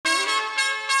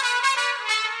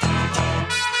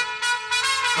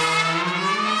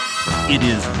It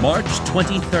is March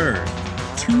 23rd,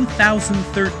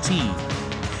 2013,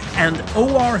 and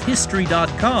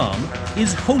ORHistory.com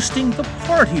is hosting the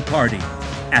party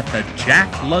at the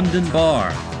Jack London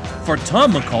Bar for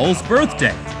Tom McCall's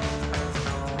birthday.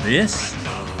 This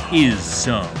is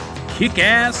some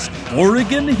kick-ass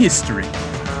Oregon history. Those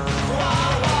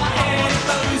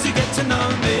who get to know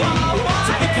me,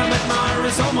 to become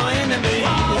admirers of my enemies.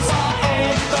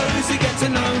 Those who get to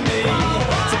know me,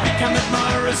 to become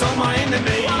admirers of my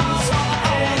enemies.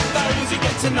 Those who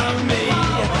get to know me,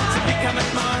 to become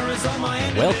admirers of my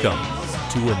enemies. Welcome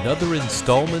to another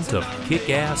installment of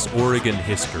Kick-Ass Oregon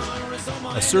History,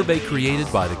 a survey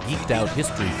created by the geeked out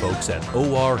history folks at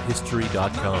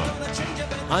ORHistory.com.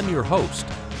 I'm your host,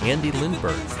 Andy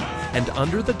Lindbergh, and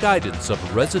under the guidance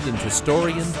of resident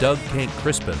historian Doug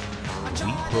Kenck-Crispin,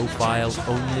 we profile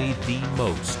only the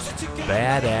most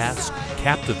badass,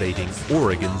 captivating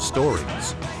Oregon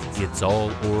stories. It's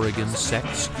all Oregon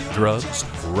sex, drugs,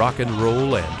 rock and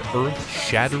roll, and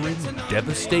earth-shattering,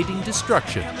 devastating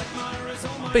destruction.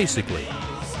 Basically,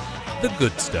 the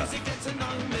good stuff.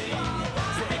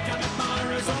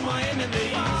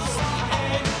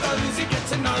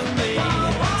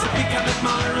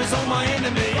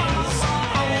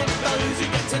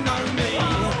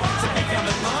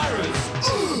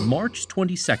 March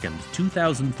 22nd,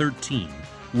 2013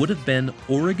 would have been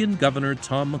Oregon Governor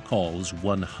Tom McCall's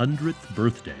 100th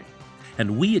birthday.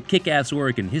 And we at Kick-Ass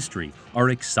Oregon History are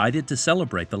excited to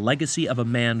celebrate the legacy of a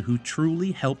man who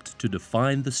truly helped to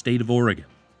define the state of Oregon.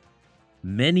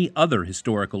 Many other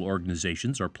historical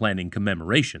organizations are planning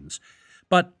commemorations,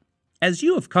 but as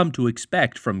you have come to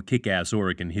expect from Kick-Ass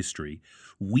Oregon History,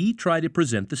 we try to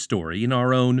present the story in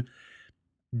our own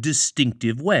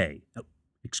distinctive way.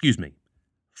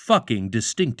 Fucking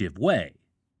distinctive way.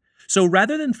 So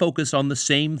rather than focus on the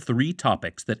same three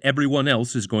topics that everyone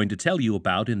else is going to tell you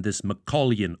about in this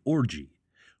McCallian orgy,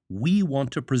 we want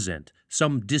to present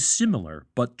some dissimilar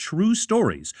but true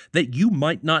stories that you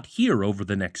might not hear over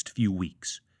the next few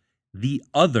weeks. The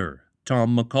other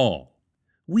Tom McCall.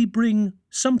 We bring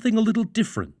something a little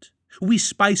different. We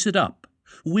spice it up.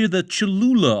 We're the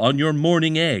Cholula on your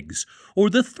morning eggs, or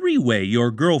the three-way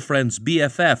your girlfriend's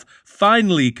BFF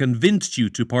finally convinced you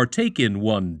to partake in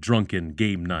one drunken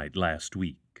game night last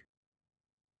week.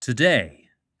 Today,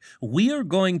 we are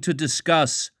going to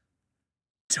discuss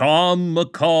Tom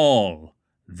McCall,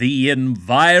 the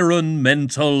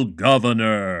environmental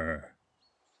governor.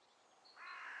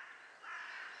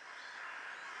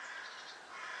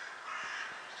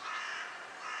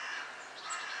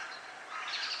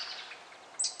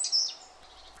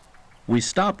 We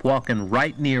stop walking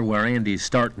right near where Andy's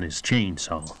starting his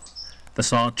chainsaw. The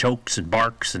saw chokes and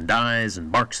barks and dies and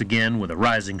barks again with a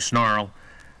rising snarl.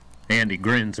 Andy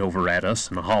grins over at us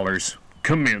and hollers,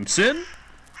 "Commencin'!"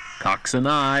 Cocks an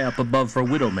eye up above for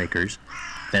widowmakers,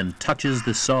 then touches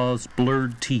the saw's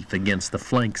blurred teeth against the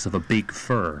flanks of a big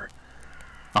fir.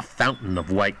 A fountain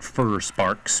of white fir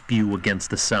sparks spew against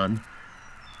the sun.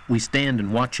 We stand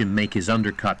and watch him make his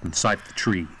undercut and scythe the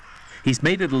tree. He's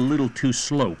made it a little too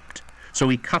sloped, so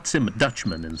he cuts him a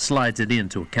Dutchman and slides it in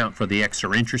to account for the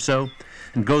extra inch or so,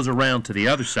 and goes around to the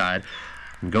other side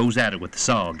and goes at it with the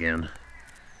saw again.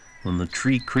 When the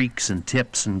tree creaks and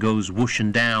tips and goes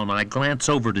whooshing down, I glance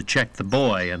over to check the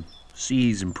boy and see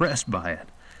he's impressed by it.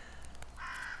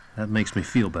 That makes me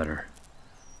feel better.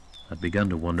 I'd begun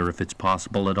to wonder if it's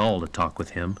possible at all to talk with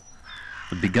him.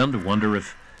 I'd begun to wonder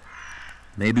if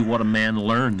maybe what a man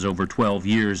learns over 12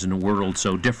 years in a world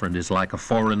so different is like a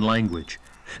foreign language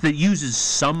that uses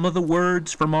some of the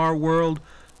words from our world,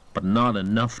 but not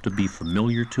enough to be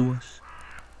familiar to us.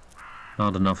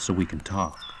 Not enough so we can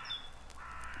talk.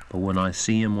 But when I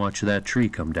see him watch that tree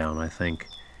come down, I think,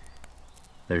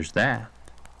 there's that.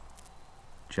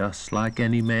 Just like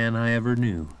any man I ever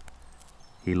knew,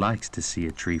 he likes to see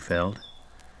a tree felled.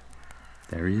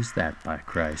 There is that, by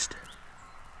Christ.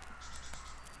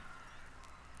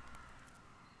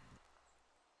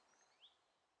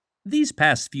 These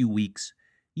past few weeks,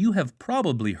 you have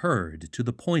probably heard to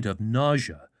the point of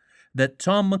nausea that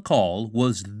Tom McCall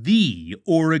was the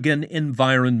Oregon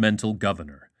environmental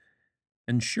governor.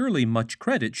 And surely much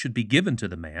credit should be given to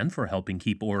the man for helping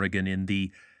keep Oregon in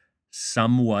the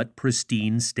somewhat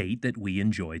pristine state that we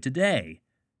enjoy today.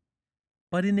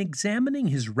 But in examining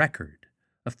his record,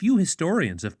 a few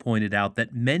historians have pointed out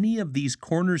that many of these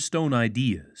cornerstone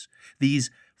ideas,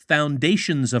 these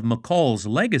foundations of McCall's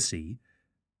legacy,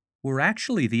 were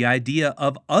actually the idea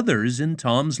of others in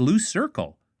Tom's loose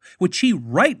circle, which he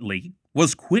rightly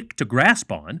was quick to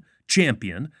grasp on,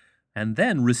 champion, and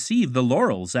then receive the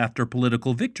laurels after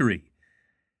political victory.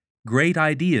 Great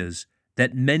ideas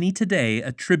that many today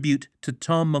attribute to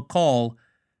Tom McCall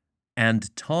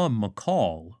and Tom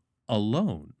McCall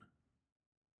alone.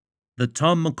 The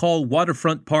Tom McCall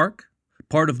Waterfront Park,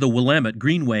 part of the Willamette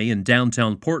Greenway in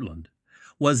downtown Portland,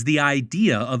 was the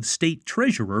idea of State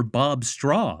Treasurer Bob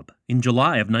Straub in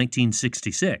July of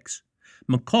 1966.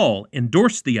 McCall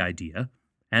endorsed the idea,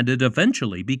 and it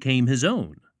eventually became his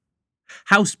own.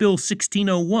 House Bill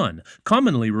 1601,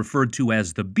 commonly referred to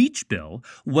as the Beach Bill,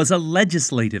 was a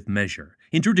legislative measure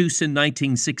introduced in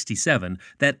 1967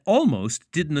 that almost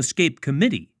didn't escape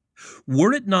committee.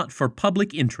 Were it not for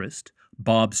public interest,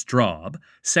 Bob Straub,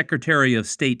 Secretary of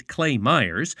State Clay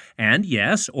Myers, and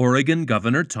yes, Oregon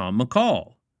Governor Tom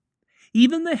McCall.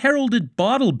 Even the heralded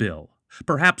Bottle Bill,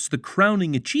 perhaps the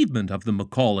crowning achievement of the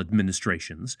McCall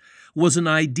administrations, was an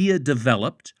idea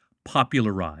developed,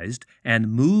 popularized,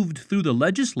 and moved through the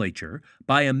legislature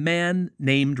by a man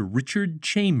named Richard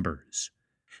Chambers.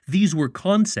 These were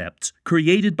concepts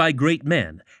created by great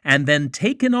men and then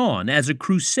taken on as a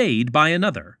crusade by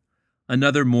another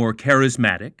more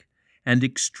charismatic and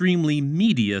extremely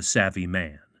media-savvy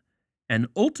man. And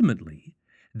ultimately,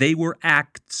 they were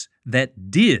acts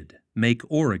that did make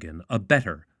Oregon a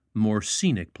better, more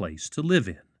scenic place to live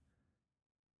in.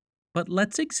 But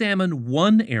let's examine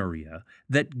one area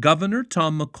that Governor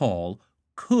Tom McCall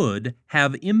could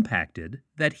have impacted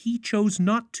that he chose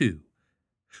not to.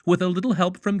 With a little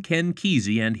help from Ken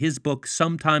Kesey and his book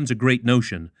Sometimes a Great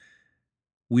Notion,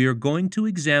 we are going to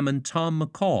examine Tom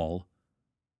McCall,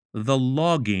 the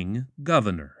logging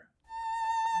governor.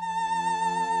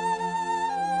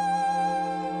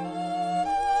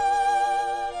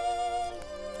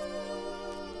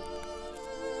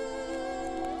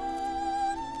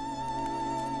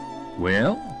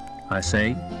 Well, I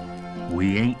say,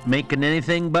 we ain't making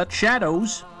anything but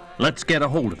shadows. Let's get a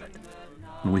hold of it.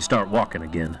 And we start walking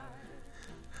again.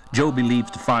 Joby leaves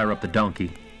to fire up the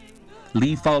donkey.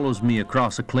 Lee follows me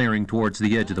across a clearing towards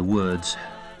the edge of the woods.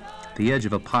 At the edge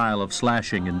of a pile of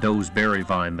slashing and doe's berry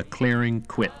vine, the clearing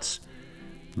quits,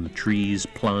 and the trees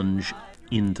plunge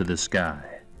into the sky.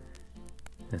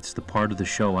 It's the part of the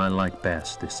show I like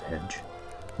best, this edge,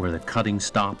 where the cutting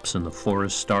stops and the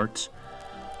forest starts.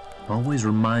 Always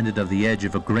reminded of the edge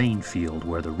of a grain field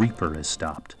where the reaper has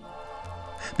stopped.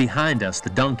 Behind us,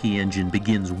 the donkey engine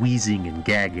begins wheezing and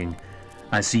gagging.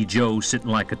 I see Joe sitting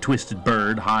like a twisted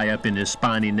bird high up in his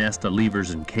spiny nest of levers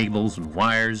and cables and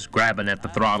wires, grabbing at the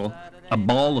throttle. A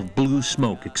ball of blue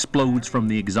smoke explodes from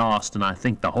the exhaust, and I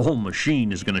think the whole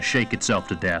machine is going to shake itself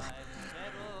to death.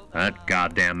 That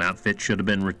goddamn outfit should have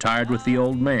been retired with the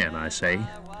old man, I say.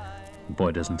 The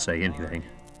boy doesn't say anything.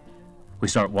 We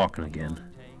start walking again.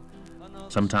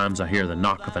 Sometimes I hear the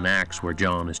knock of an axe where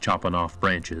John is chopping off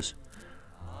branches,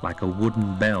 like a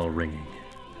wooden bell ringing.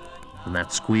 And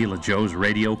that squeal of Joe's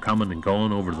radio coming and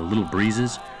going over the little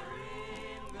breezes.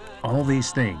 All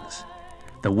these things,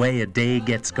 the way a day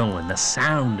gets going, the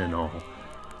sound and all.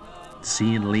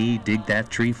 Seeing Lee dig that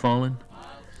tree falling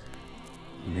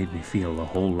made me feel a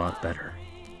whole lot better.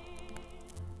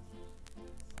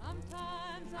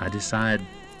 I decide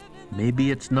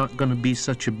maybe it's not going to be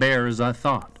such a bear as I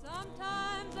thought.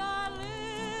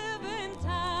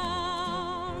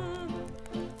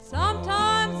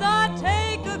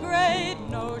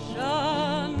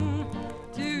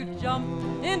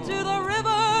 Into the river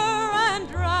and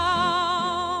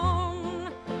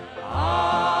drown.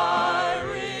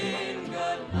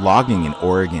 Logging in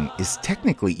Oregon is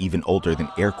technically even older than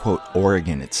air quote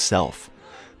Oregon itself.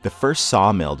 The first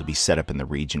sawmill to be set up in the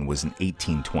region was in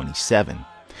 1827.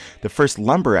 The first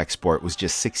lumber export was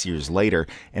just 6 years later,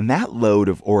 and that load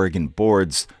of Oregon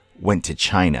boards went to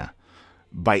China.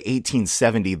 By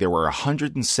 1870, there were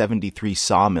 173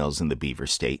 sawmills in the Beaver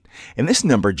State, and this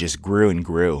number just grew and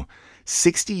grew.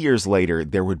 60 years later,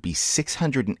 there would be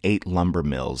 608 lumber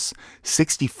mills,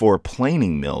 64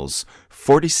 planing mills,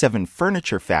 47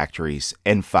 furniture factories,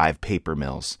 and 5 paper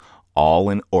mills.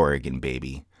 All in Oregon,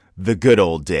 baby. The good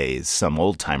old days, some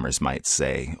old-timers might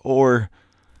say. Or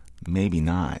maybe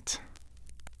not.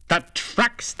 The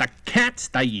trucks, the cats,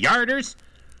 the yarders.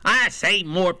 I say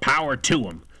more power to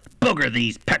 'em. Booger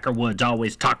these peckerwoods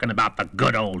always talking about the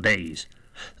good old days.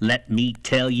 Let me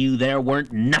tell you, there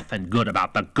weren't nothing good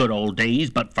about the good old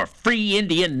days but for free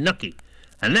Indian nookie,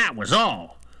 and that was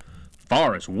all.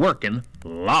 Far as working,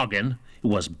 logging, it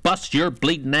was bust your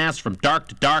bleeding ass from dark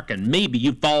to dark, and maybe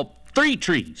you fall 3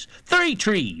 trees,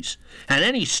 and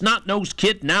any snot-nosed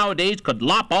kid nowadays could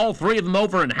lop all 3 of them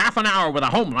over in half an hour with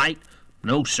a home light.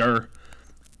 No, sir.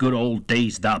 Good old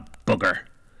days, the booger.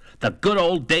 The good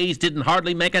old days didn't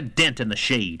hardly make a dent in the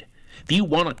shade. If you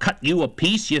want to cut you a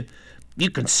piece you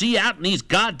can see out in these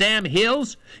goddamn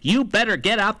hills, you better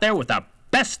get out there with a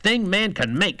best thing man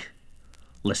can make.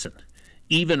 Listen,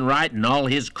 even writing all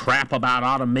his crap about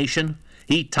automation,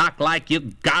 he talked like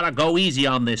you gotta go easy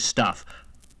on this stuff.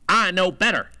 I know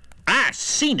better. I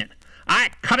seen it.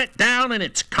 I cut it down and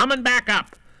it's coming back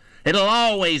up. It'll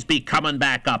always be coming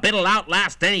back up. It'll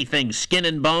outlast anything, skin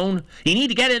and bone. You need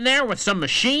to get in there with some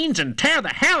machines and tear the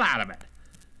hell out of it.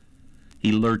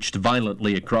 He lurched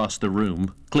violently across the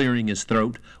room, clearing his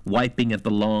throat, wiping at the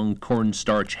long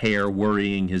cornstarch hair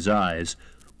worrying his eyes,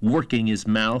 working his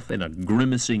mouth in a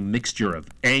grimacing mixture of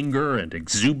anger and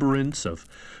exuberance, of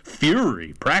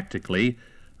fury, practically,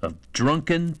 of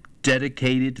drunken,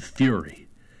 dedicated fury.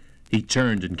 He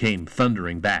turned and came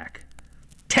thundering back.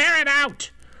 Tear it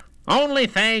out! Only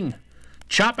thing!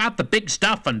 Chop out the big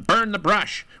stuff and burn the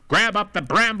brush. Grab up the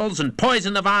brambles and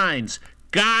poison the vines.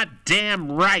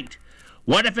 Goddamn right!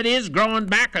 What if it is growing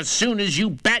back as soon as you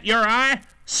bat your eye?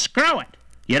 Screw it!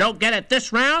 You don't get it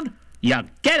this round, you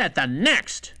get it the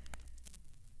next!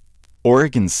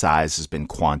 Oregon's size has been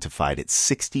quantified at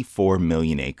 64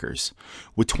 million acres,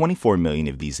 with 24 million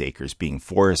of these acres being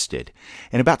forested,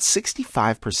 and about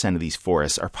 65% of these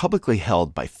forests are publicly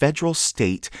held by federal,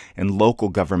 state, and local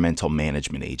governmental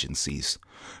management agencies.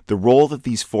 The role that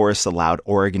these forests allowed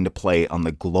Oregon to play on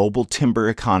the global timber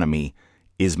economy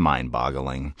is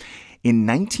mind-boggling. In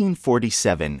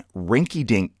 1947,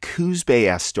 rinky-dink Coos Bay,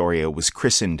 Astoria was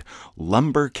christened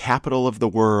Lumber Capital of the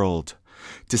World.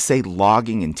 To say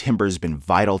logging and timber has been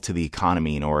vital to the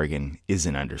economy in Oregon is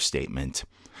an understatement.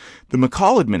 The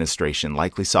McCall administration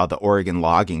likely saw the Oregon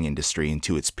logging industry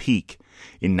into its peak.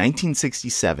 In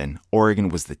 1967, Oregon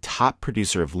was the top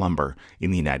producer of lumber in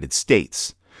the United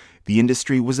States. The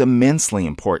industry was immensely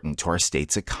important to our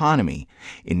state's economy.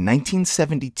 In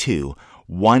 1972,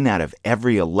 1 out of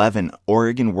every 11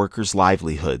 Oregon workers'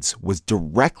 livelihoods was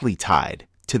directly tied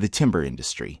to the timber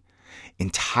industry.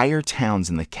 Entire towns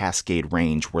in the Cascade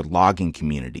Range were logging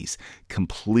communities,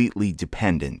 completely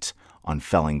dependent on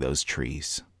felling those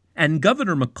trees. And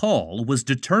Governor McCall was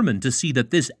determined to see that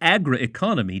this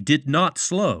agri-economy did not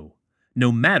slow,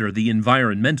 no matter the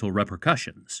environmental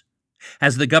repercussions.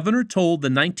 As the governor told the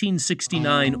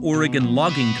 1969 Oregon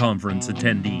Logging Conference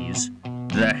attendees,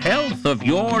 "The health of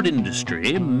your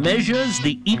industry measures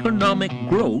the economic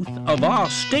growth of our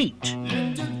state."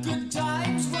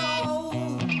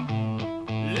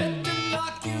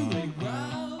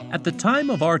 At the time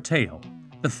of our tale,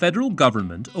 the federal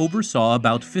government oversaw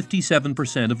about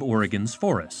 57% of Oregon's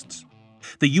forests.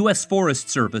 The U.S. Forest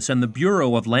Service and the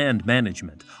Bureau of Land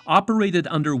Management operated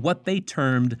under what they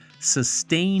termed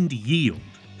sustained yield,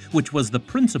 which was the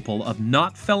principle of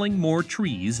not felling more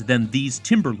trees than these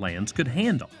timberlands could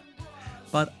handle.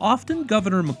 But often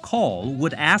Governor McCall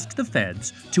would ask the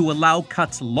feds to allow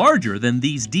cuts larger than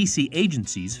these D.C.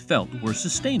 agencies felt were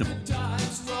sustainable.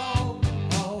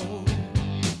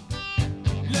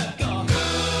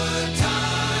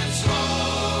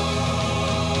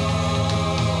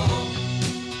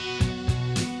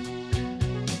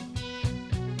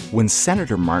 When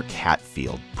Senator Mark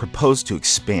Hatfield proposed to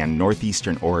expand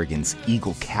northeastern Oregon's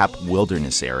Eagle Cap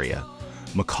Wilderness area,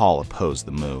 McCall opposed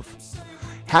the move.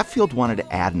 Hatfield wanted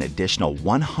to add an additional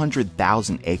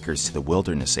 100,000 acres to the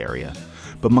wilderness area,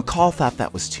 but McCall thought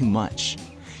that was too much.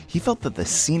 He felt that the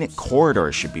scenic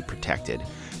corridor should be protected,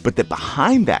 but that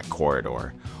behind that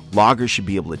corridor, loggers should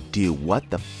be able to do what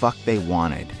the fuck they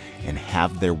wanted and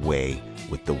have their way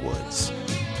with the woods.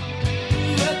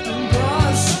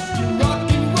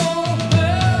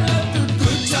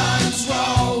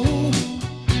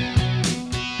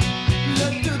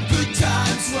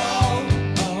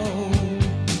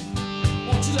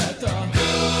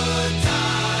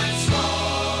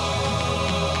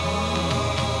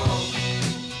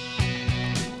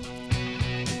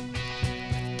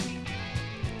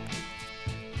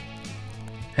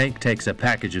 Hank takes a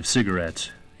package of cigarettes.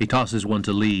 He tosses one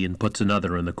to Lee and puts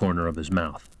another in the corner of his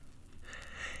mouth.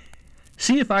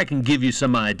 See if I can give you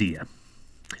some idea.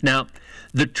 Now,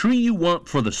 the tree you want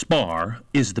for the spar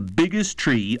is the biggest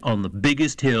tree on the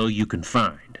biggest hill you can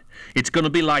find. It's going to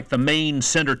be like the main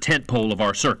center tent pole of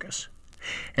our circus.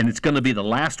 And it's going to be the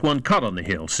last one cut on the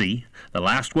hill, see? The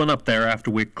last one up there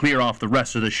after we clear off the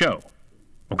rest of the show.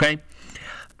 Okay?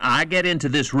 I get into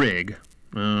this rig,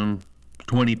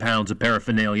 20 pounds of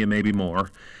paraphernalia, maybe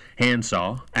more,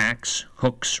 handsaw, axe,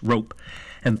 hooks, rope,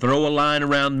 and throw a line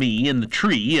around me and the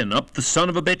tree, and up the son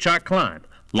of a bitch I climb,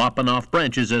 lopping off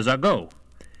branches as I go.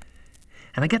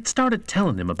 And I get started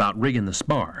telling him about rigging the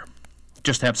spar.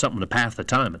 Just have something to pass the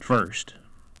time at first,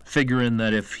 figuring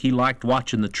that if he liked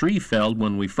watching the tree felled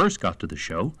when we first got to the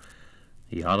show,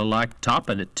 he ought to like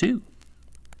topping it too.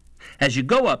 As you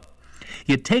go up,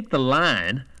 you take the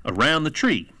line around the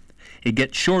tree. It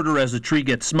gets shorter as the tree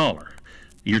gets smaller.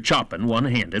 You're chopping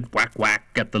one-handed, whack whack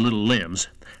at the little limbs.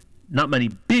 Not many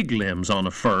big limbs on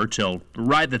a fir till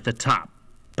right at the top.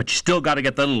 But you still got to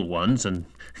get the little ones, and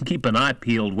keep an eye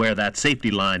peeled where that safety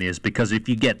line is, because if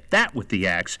you get that with the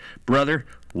axe, brother,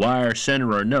 wire,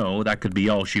 center, or no, that could be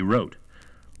all she wrote.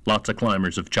 Lots of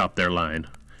climbers have chopped their line.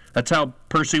 That's how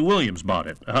Percy Williams bought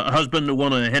it. Husband of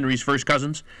one of Henry's first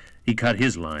cousins, he cut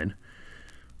his line.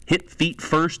 Hit feet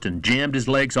first and jammed his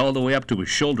legs all the way up to his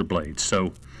shoulder blades,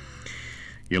 so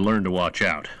you learn to watch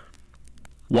out.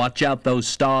 Watch out those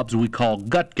stobs we call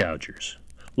gut gougers.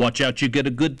 Watch out you get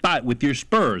a good bite with your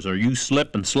spurs, or you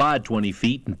slip and slide 20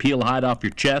 feet and peel hide off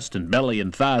your chest and belly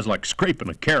and thighs like scraping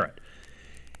a carrot.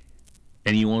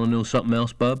 And you want to know something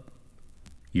else, bub?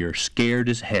 You're scared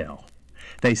as hell.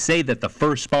 They say that the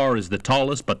first spar is the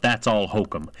tallest, but that's all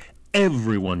hokum.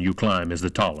 Everyone you climb is the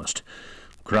tallest.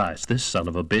 Christ, this son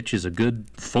of a bitch is a good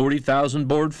 40,000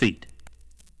 board feet.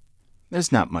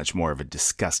 There's not much more of a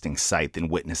disgusting sight than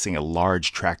witnessing a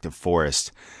large tract of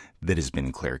forest that has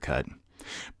been clear-cut.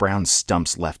 Brown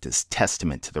stumps left as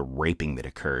testament to the raping that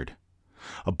occurred.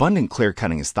 Abundant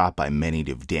clear-cutting is thought by many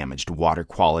to have damaged water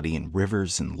quality in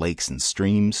rivers and lakes and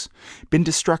streams, been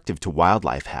destructive to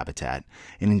wildlife habitat,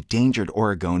 and endangered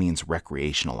Oregonians'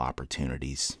 recreational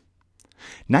opportunities.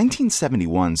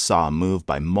 1971 saw a move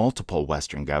by multiple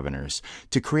Western governors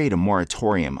to create a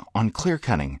moratorium on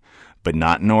clear-cutting, but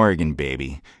not in Oregon,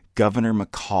 baby. Governor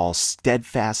McCall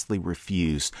steadfastly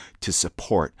refused to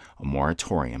support a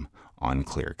moratorium on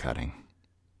clear-cutting.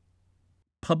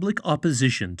 Public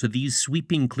opposition to these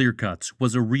sweeping clear-cuts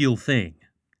was a real thing,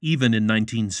 even in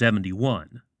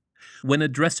 1971. When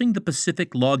addressing the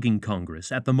Pacific Logging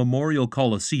Congress at the Memorial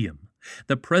Coliseum,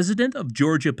 the president of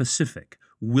Georgia Pacific,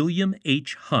 William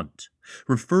H. Hunt,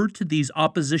 referred to these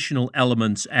oppositional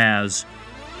elements as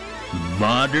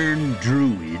modern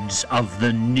druids of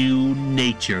the new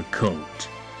nature cult.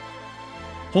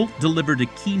 Holt delivered a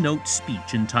keynote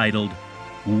speech entitled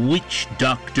Witch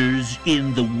Doctors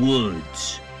in the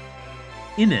Woods.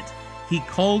 In it, he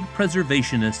called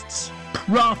preservationists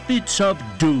prophets of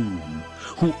doom,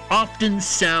 who often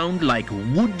sound like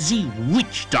woodsy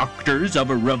witch doctors of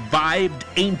a revived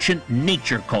ancient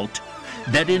nature cult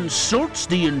that insults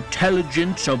the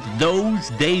intelligence of those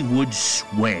they would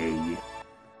sway.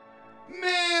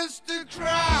 Mr.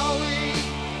 Crowley,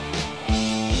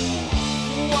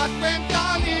 what went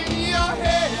on in your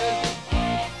head?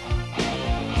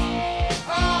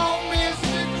 Oh,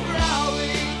 Mr.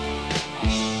 Crowley,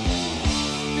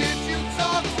 did you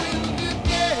talk to the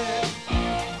dead?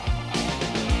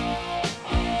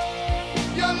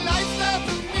 Your lifestyle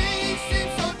to me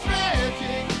seems so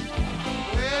tragic,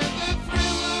 with the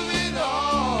thrill of it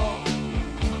all.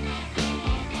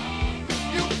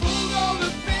 You fooled all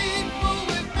the people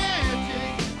with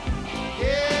magic.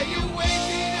 Yeah, you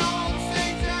waited on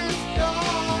Satan's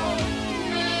door,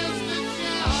 Mr.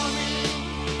 Charming.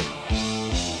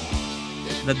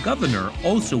 The governor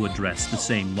also addressed the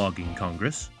same logging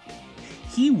congress.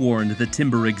 He warned the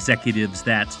timber executives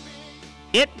that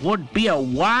it would be a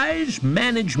wise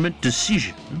management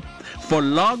decision for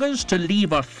loggers to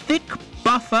leave a thick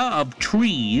buffer of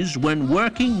trees when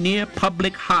working near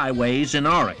public highways in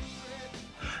Oregon.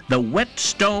 The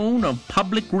whetstone of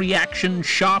public reaction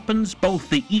sharpens both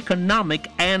the economic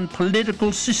and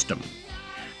political system,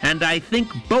 and I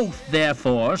think both,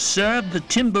 therefore, serve the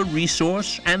timber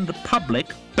resource and the public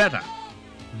better.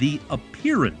 The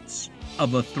appearance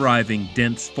of a thriving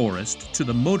dense forest to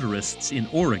the motorists in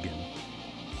Oregon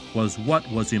was what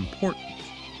was important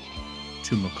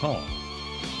to McCall.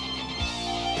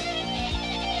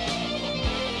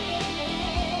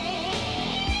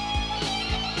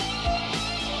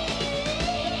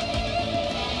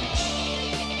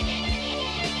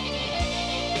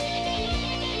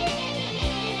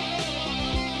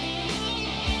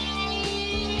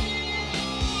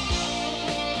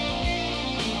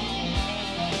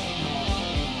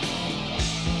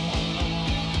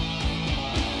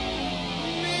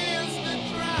 Mr.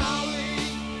 Crowley,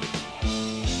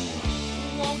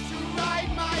 won't you ride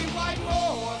my white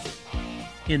horse?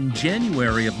 In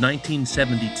January of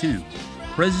 1972,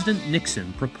 President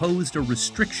Nixon proposed a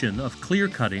restriction of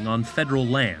clear-cutting on federal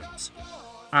lands.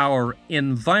 Our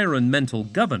environmental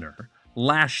governor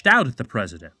lashed out at the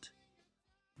president.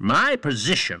 My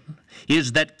position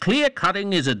is that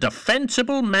clear-cutting is a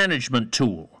defensible management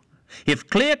tool. If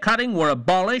clear-cutting were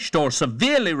abolished or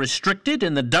severely restricted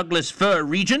in the Douglas fir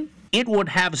region, it would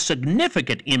have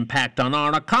significant impact on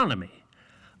our economy.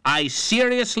 I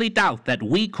seriously doubt that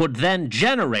we could then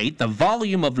generate the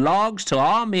volume of logs to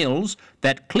our mills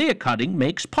that clear-cutting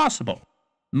makes possible.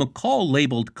 McCall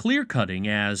labeled clear-cutting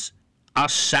as A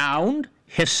sound,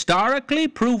 historically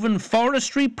proven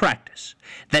forestry practice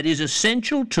that is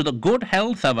essential to the good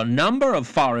health of a number of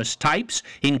forest types,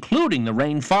 including the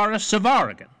rainforests of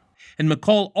Oregon. And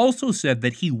McCall also said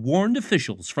that he warned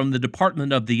officials from the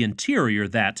Department of the Interior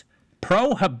that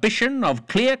prohibition of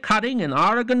clear-cutting in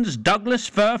Oregon's Douglas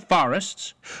fir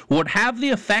forests would have the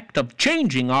effect of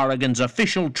changing Oregon's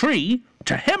official tree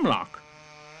to hemlock.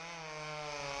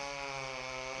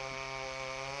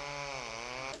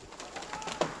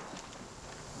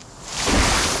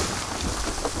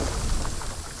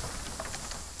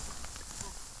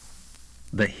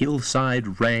 The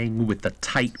hillside rang with the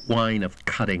tight whine of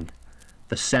cutting.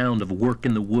 The sound of work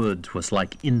in the woods was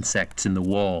like insects in the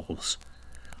walls.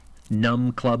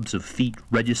 Numb clubs of feet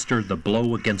registered the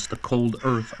blow against the cold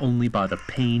earth only by the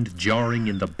pained jarring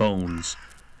in the bones.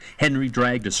 Henry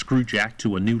dragged a screwjack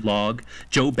to a new log.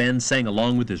 Joe Ben sang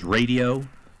along with his radio.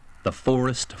 The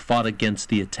forest fought against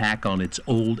the attack on its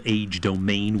old age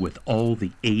domain with all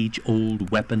the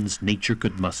age-old weapons nature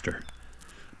could muster.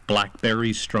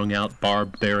 Blackberries strung out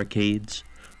barbed barricades.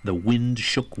 The wind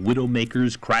shook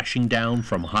widowmakers crashing down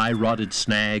from high-rotted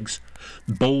snags.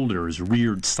 Boulders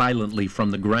reared silently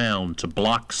from the ground to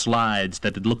block slides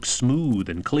that had looked smooth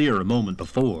and clear a moment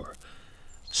before.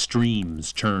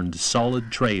 Streams turned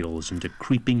solid trails into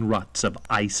creeping ruts of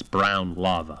ice-brown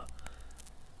lava.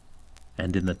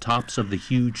 And in the tops of the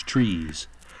huge trees,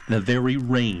 the very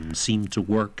rain seemed to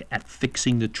work at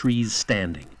fixing the trees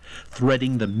standing,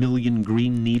 threading the million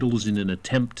green needles in an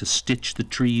attempt to stitch the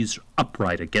trees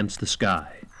upright against the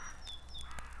sky.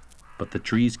 But the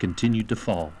trees continued to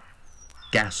fall,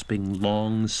 gasping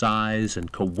long sighs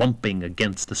and cawumping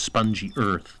against the spongy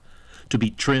earth, to be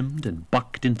trimmed and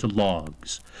bucked into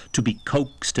logs, to be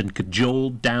coaxed and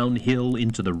cajoled downhill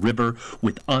into the river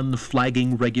with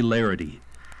unflagging regularity,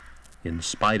 in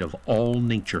spite of all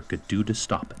nature could do to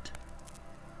stop it.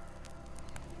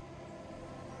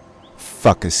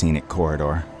 Fuck a scenic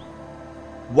corridor.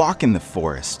 Walk in the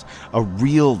forest, a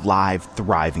real, live,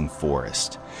 thriving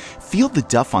forest. Feel the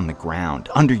duff on the ground,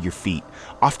 under your feet,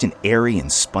 often airy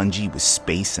and spongy with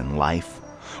space and life.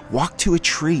 Walk to a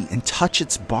tree and touch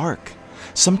its bark,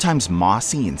 sometimes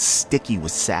mossy and sticky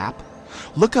with sap.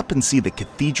 Look up and see the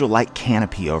cathedral-like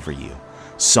canopy over you.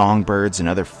 Songbirds and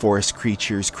other forest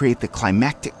creatures create the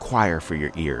climactic choir for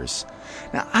your ears.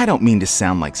 Now, I don't mean to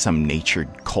sound like some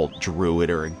natured cult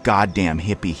druid or a goddamn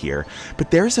hippie here,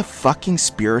 but there's a fucking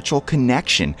spiritual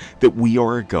connection that we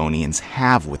Oregonians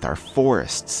have with our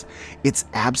forests. It's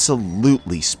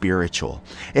absolutely spiritual.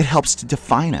 It helps to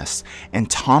define us, and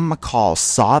Tom McCall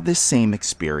saw this same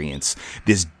experience,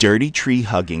 this dirty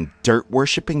tree-hugging,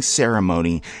 dirt-worshipping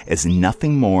ceremony, as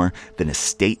nothing more than a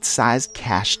state-sized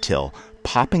cash till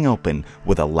popping open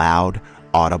with a loud,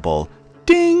 audible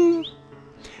ding.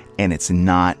 And it's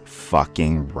not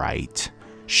fucking right.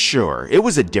 Sure, it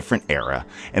was a different era,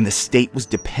 and the state was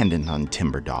dependent on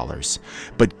timber dollars.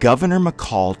 But Governor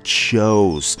McCall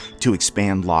chose to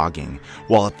expand logging,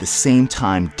 while at the same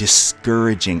time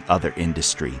discouraging other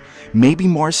industry, maybe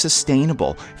more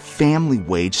sustainable, family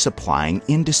wage supplying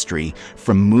industry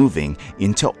from moving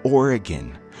into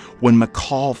Oregon. When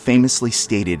McCall famously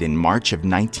stated in March of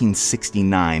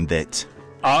 1969 that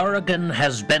Oregon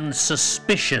has been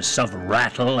suspicious of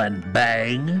rattle and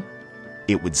bang,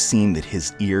 it would seem that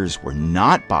his ears were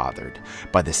not bothered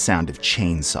by the sound of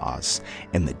chainsaws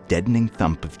and the deadening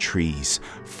thump of trees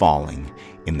falling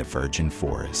in the virgin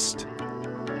forest.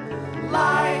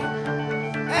 Light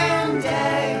and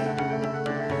day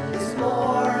is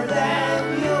more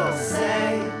than you'll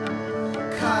say,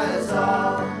 'cause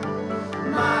all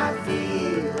my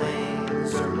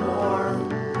feelings are more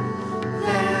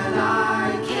than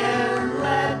I can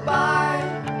let by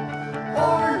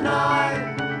or not,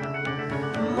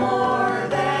 more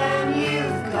than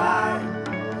you've got.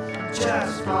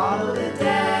 Just follow the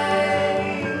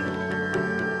day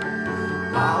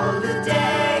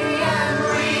and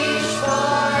reach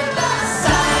for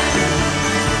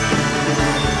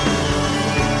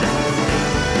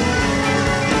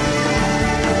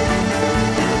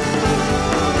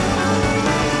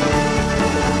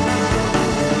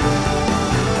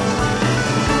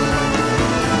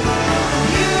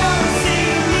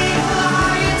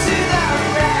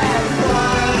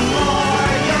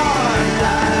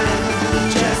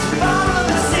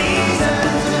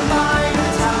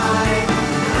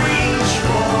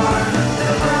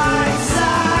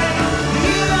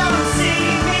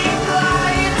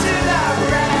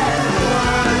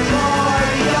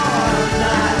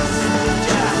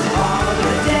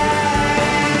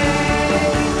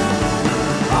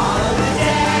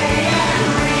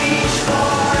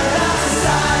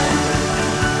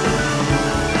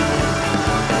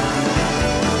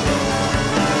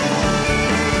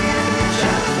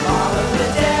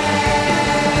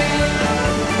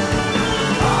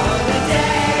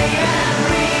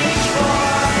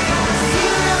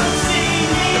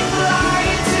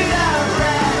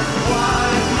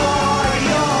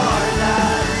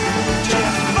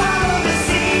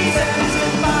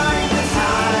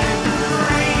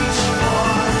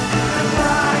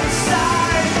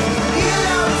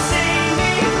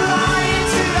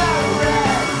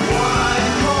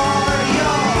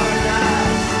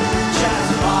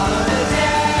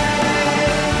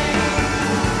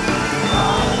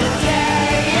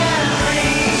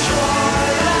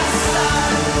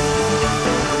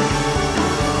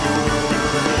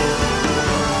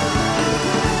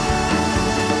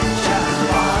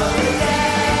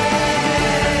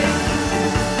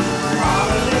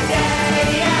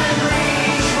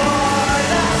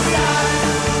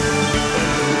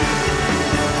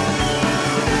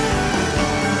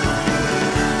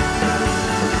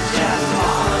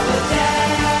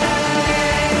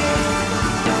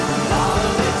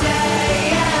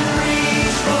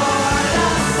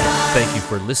Thank you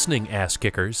for listening, Ass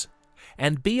Kickers,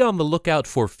 and be on the lookout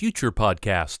for future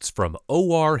podcasts from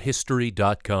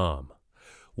orhistory.com.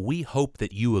 We hope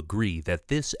that you agree that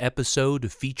this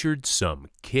episode featured some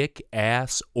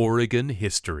kick-ass Oregon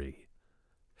history.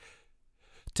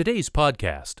 Today's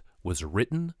podcast was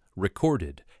written,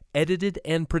 recorded, edited,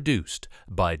 and produced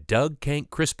by Doug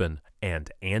Kank-Crispin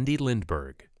and Andy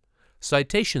Lindberg.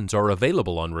 Citations are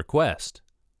available on request.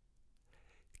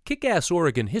 Kick-Ass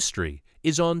Oregon History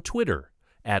is on Twitter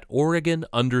at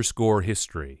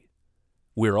Oregon_history.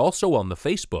 We're also on the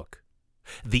Facebook.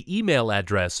 The email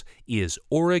address is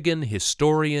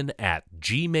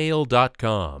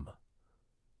OregonHistorian@gmail.com.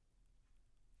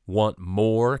 Want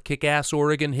more Kick-Ass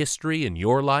Oregon history in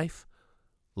your life?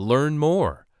 Learn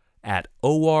more at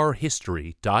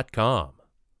orhistory.com.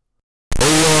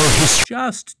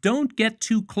 Just don't get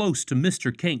too close to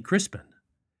Mr. Kank-Crispin.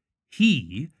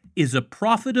 He is a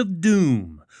prophet of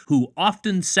doom who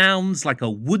often sounds like a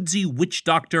woodsy witch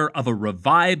doctor of a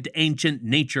revived ancient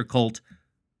nature cult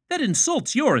that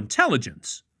insults your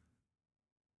intelligence.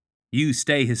 You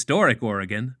stay historic,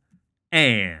 Oregon,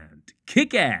 and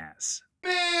kick ass.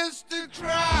 Mr.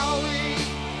 Crowley,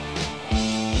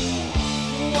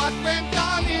 what went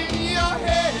on in your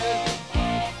head?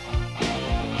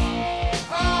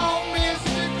 Oh,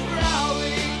 Mr.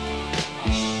 Crowley,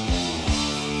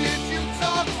 did you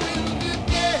talk to the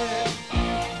dead?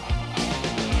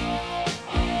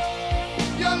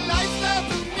 Your lifestyle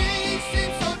to me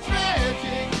seems so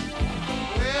tragic.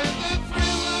 Where's the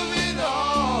thrill of it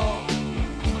all?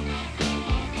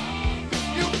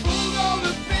 You fooled all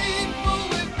the people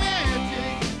with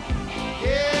magic.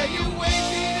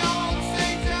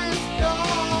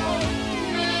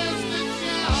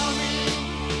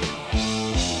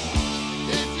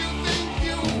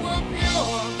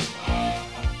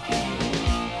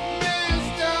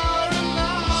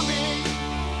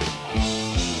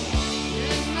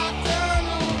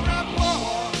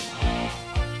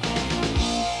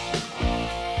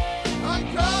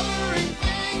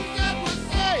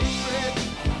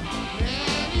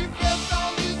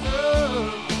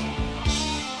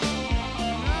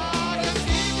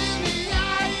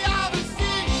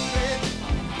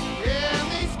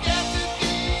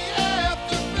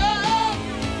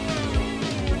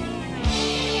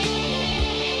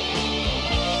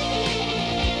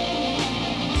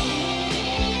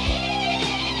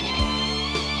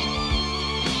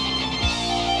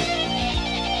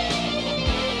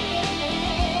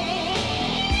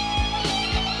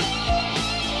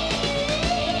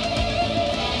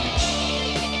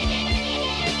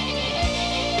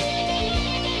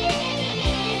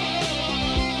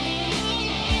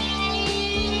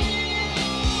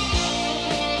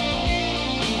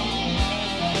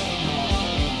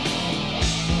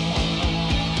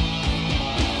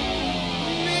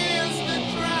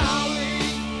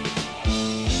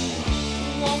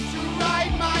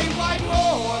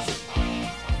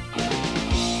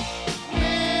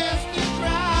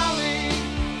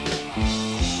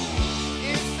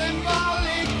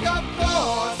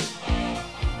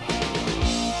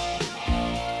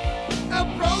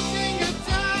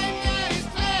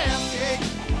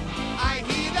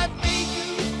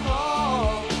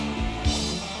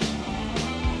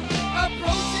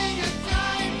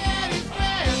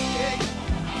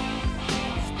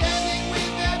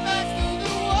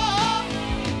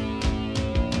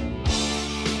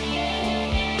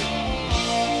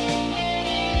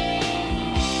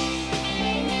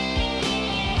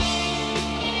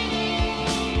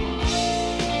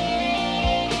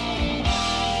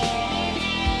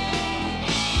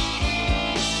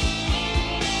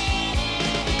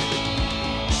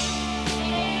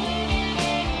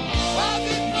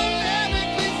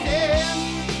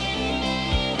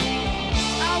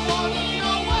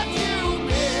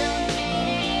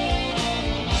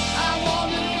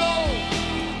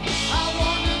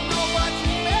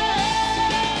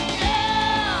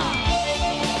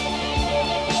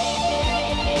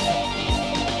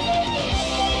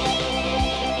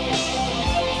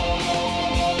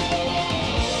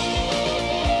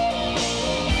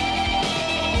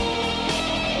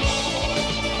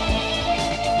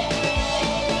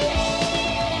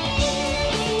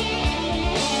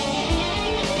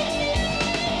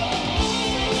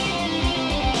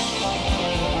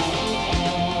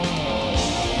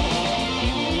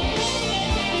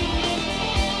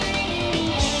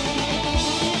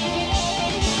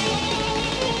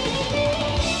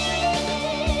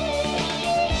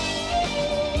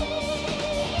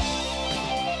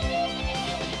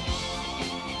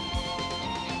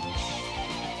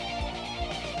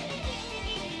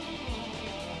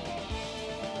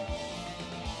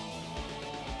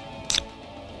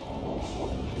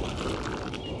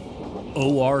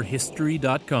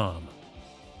 orhistory.com.